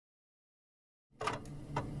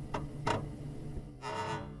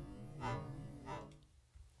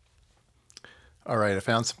All right, I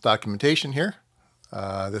found some documentation here.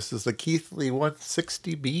 This is the Keithley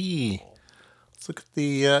 160B. Let's look at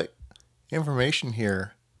the information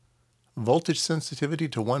here. Voltage sensitivity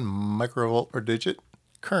to 1 microvolt per digit.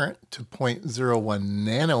 Current to 0.01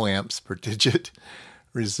 nanoamps per digit.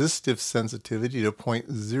 Resistive sensitivity to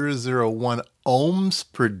 0.001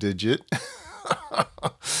 ohms per digit.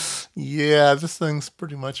 Yeah, this thing's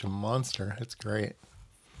pretty much a monster. It's great.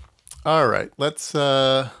 All right, let's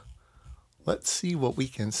see what we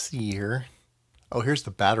can see here. Oh, here's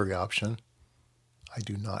the battery option. I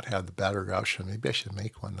do not have the battery option. Maybe I should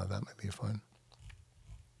make one, though. That might be fun.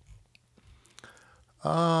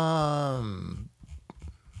 I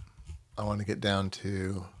want to get down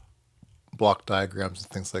to block diagrams and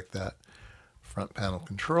things like that. Front panel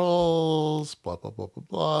controls, blah, blah, blah, blah,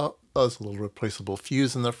 blah. Oh, there's a little replaceable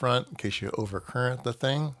fuse in the front in case you overcurrent the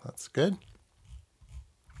thing. That's good.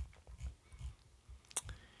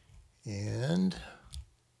 And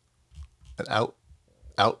an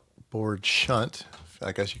outboard shunt.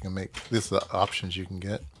 I guess you can make, these are the options you can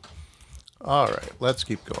get. All right, let's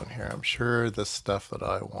keep going here. I'm sure the stuff that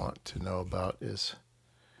I want to know about is,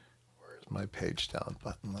 where's my page down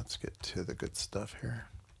button? Let's get to the good stuff here.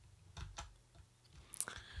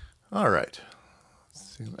 All right,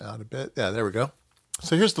 zoom out a bit. Yeah, there we go.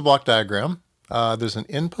 So here's the block diagram. There's an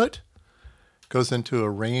input, goes into a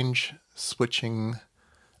range switching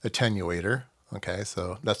attenuator. Okay,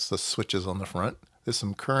 so that's the switches on the front. There's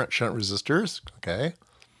some current shunt resistors. Okay.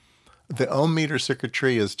 The ohm meter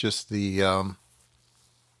circuitry is just the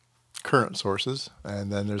current sources.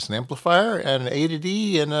 And then there's an amplifier and an A to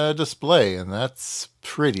D and a display. And that's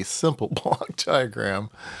pretty simple block diagram.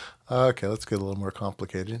 Okay, let's get a little more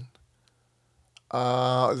complicated.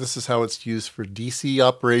 This is how it's used for DC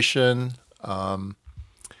operation.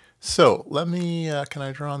 So let me, can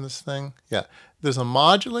I draw on this thing? Yeah, there's a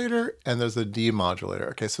modulator and there's a demodulator.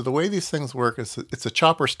 Okay, so the way these things work is it's a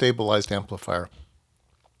chopper stabilized amplifier.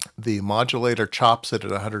 The modulator chops it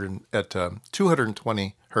at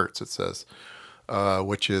 220 hertz, it says,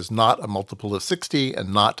 which is not a multiple of 60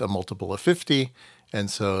 and not a multiple of 50.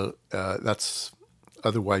 And so that's,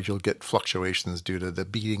 otherwise you'll get fluctuations due to the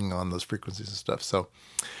beating on those frequencies and stuff. So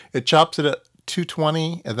it chops it at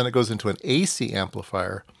 220 and then it goes into an AC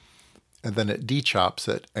amplifier and then it dechops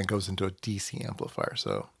it and goes into a DC amplifier.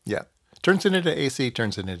 So yeah, turns it into AC,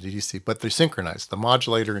 turns it into DC, but they're synchronized. The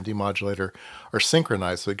modulator and demodulator are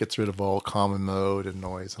synchronized, so it gets rid of all common mode and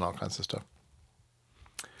noise and all kinds of stuff.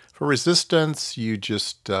 For resistance, you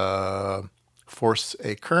just force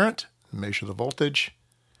a current, measure the voltage,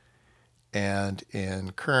 and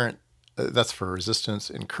in current, that's for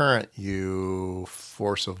resistance. In current, you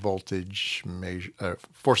force a voltage measure,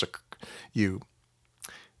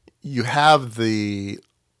 you have the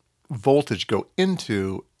voltage go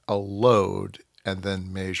into a load and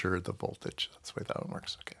then measure the voltage. That's the way that one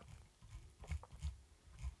works. Okay.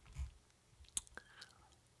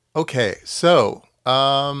 Okay, so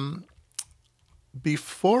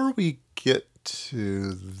before we get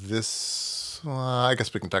to this, I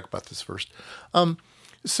guess we can talk about this first.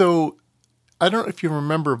 So I don't know if you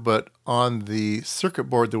remember, but on the circuit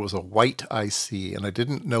board there was a white IC, and I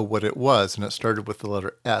didn't know what it was, and it started with the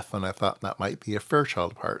letter F, and I thought that might be a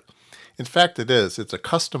Fairchild part. In fact, it is. It's a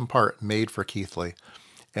custom part made for Keithley,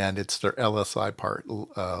 and it's their LSI part,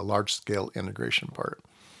 large-scale integration part.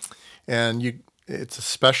 And it's a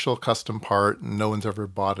special custom part, and no one's ever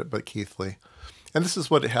bought it but Keithley. And this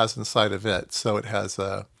is what it has inside of it. So it has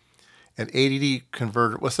an ADD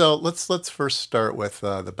converter. Well, so let's first start with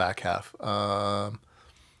the back half.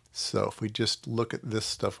 So if we just look at this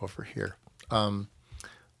stuff over here,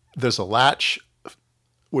 there's a latch,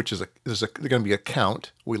 which is there's going to be a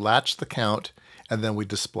count. We latch the count, and then we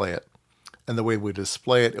display it. And the way we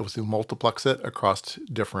display it, we multiplex it across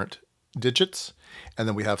different digits, and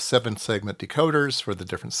then we have 7-segment decoders for the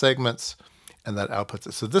different segments, and that outputs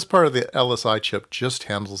it. So this part of the LSI chip just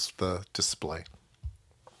handles the display.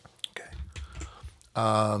 Okay.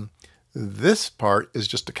 This part is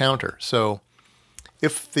just a counter. So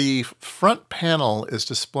if the front panel is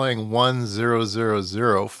displaying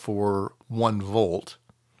 1000 for 1 volt,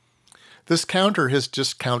 this counter has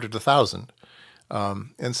just counted 1000.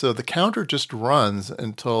 And so the counter just runs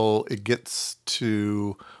until it gets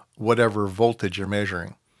to whatever voltage you're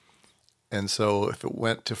measuring. And so if it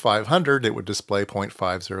went to 500, it would display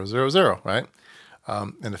 0.5000, right?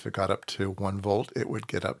 And if it got up to 1 volt, it would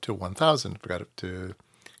get up to 1000. If it got up to,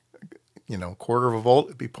 quarter of a volt,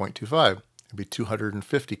 it'd be 0.25. It'd be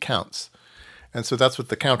 250 counts. And so that's what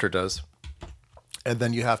the counter does. And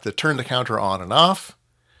then you have to turn the counter on and off,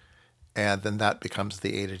 and then that becomes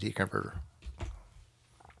the A to D converter.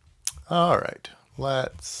 All right,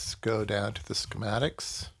 let's go down to the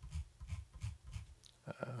schematics.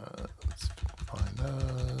 Let's find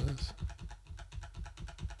those.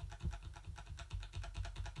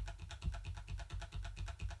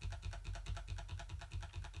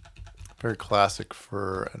 Very classic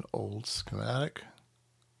for an old schematic.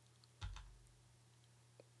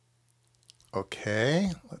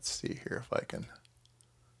 Okay, let's see here if I can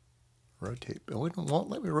rotate. It won't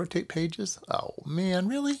let me rotate pages. Oh man,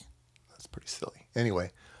 really? That's pretty silly.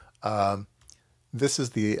 Anyway, this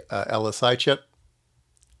is the Lsi chip.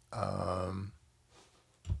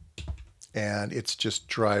 And it's just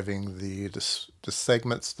driving the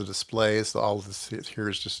segments, the displays. All of this here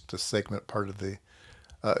is just the segment part of the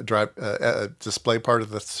display part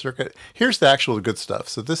of the circuit. Here's the actual good stuff.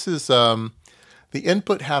 So this is the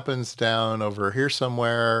input happens down over here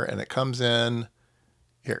somewhere, and it comes in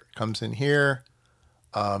here. It comes in here,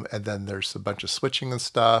 and then there's a bunch of switching and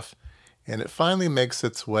stuff, and it finally makes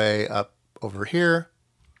its way up over here,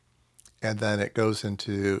 and then it goes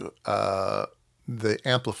into the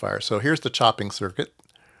amplifier. So here's the chopping circuit.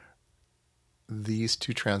 These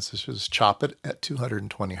two transistors chop it at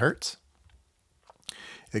 220 hertz.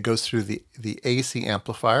 It goes through the AC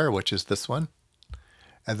amplifier, which is this one,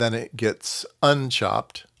 and then it gets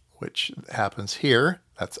unchopped, which happens here.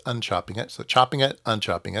 That's unchopping it. So chopping it,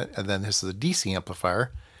 unchopping it, and then this is a DC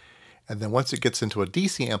amplifier. And then once it gets into a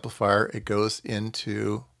DC amplifier, it goes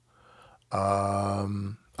into,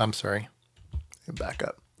 I'm sorry, back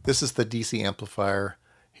up. This is the DC amplifier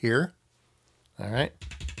here. All right.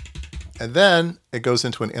 And then it goes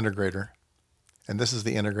into an integrator. And this is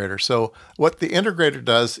the integrator. So what the integrator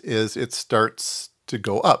does is it starts to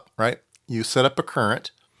go up, right? You set up a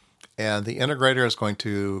current, and the integrator is going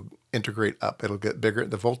to integrate up. It'll get bigger.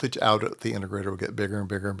 The voltage out of the integrator will get bigger and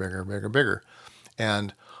bigger and bigger and bigger and bigger.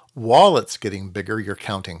 And while it's getting bigger, you're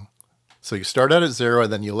counting. So you start out at 0,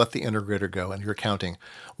 and then you let the integrator go, and you're counting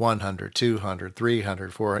 100, 200,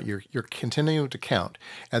 300, 400. You're continuing to count.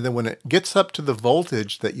 And then when it gets up to the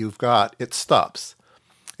voltage that you've got, it stops.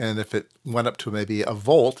 And if it went up to maybe a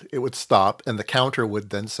volt, it would stop, and the counter would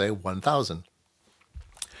then say 1,000.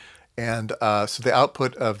 And so the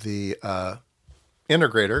output of the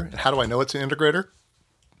integrator, how do I know it's an integrator?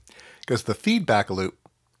 Because the feedback loop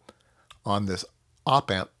on this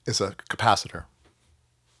op-amp is a capacitor.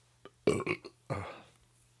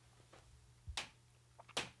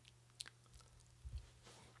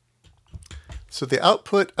 So the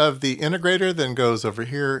output of the integrator then goes over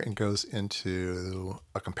here and goes into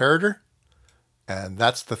a comparator. And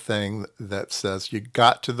that's the thing that says you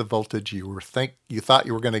got to the voltage you thought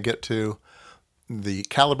you were going to get to. The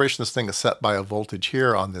calibration of this thing is set by a voltage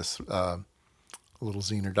here on this little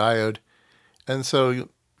Zener diode. And so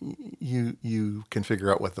you can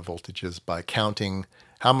figure out what the voltage is by counting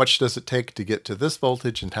how much does it take to get to this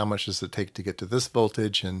voltage and how much does it take to get to this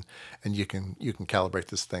voltage, and you can calibrate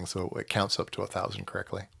this thing so it counts up to 1,000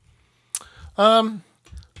 correctly.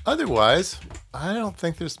 Otherwise, I don't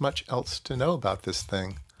think there's much else to know about this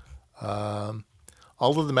thing. All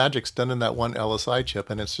of the magic's done in that one LSI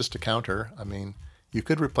chip, and it's just a counter. I mean, you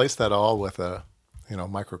could replace that all with a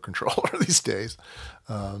microcontroller these days.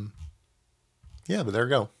 Yeah, but there we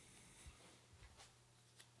go.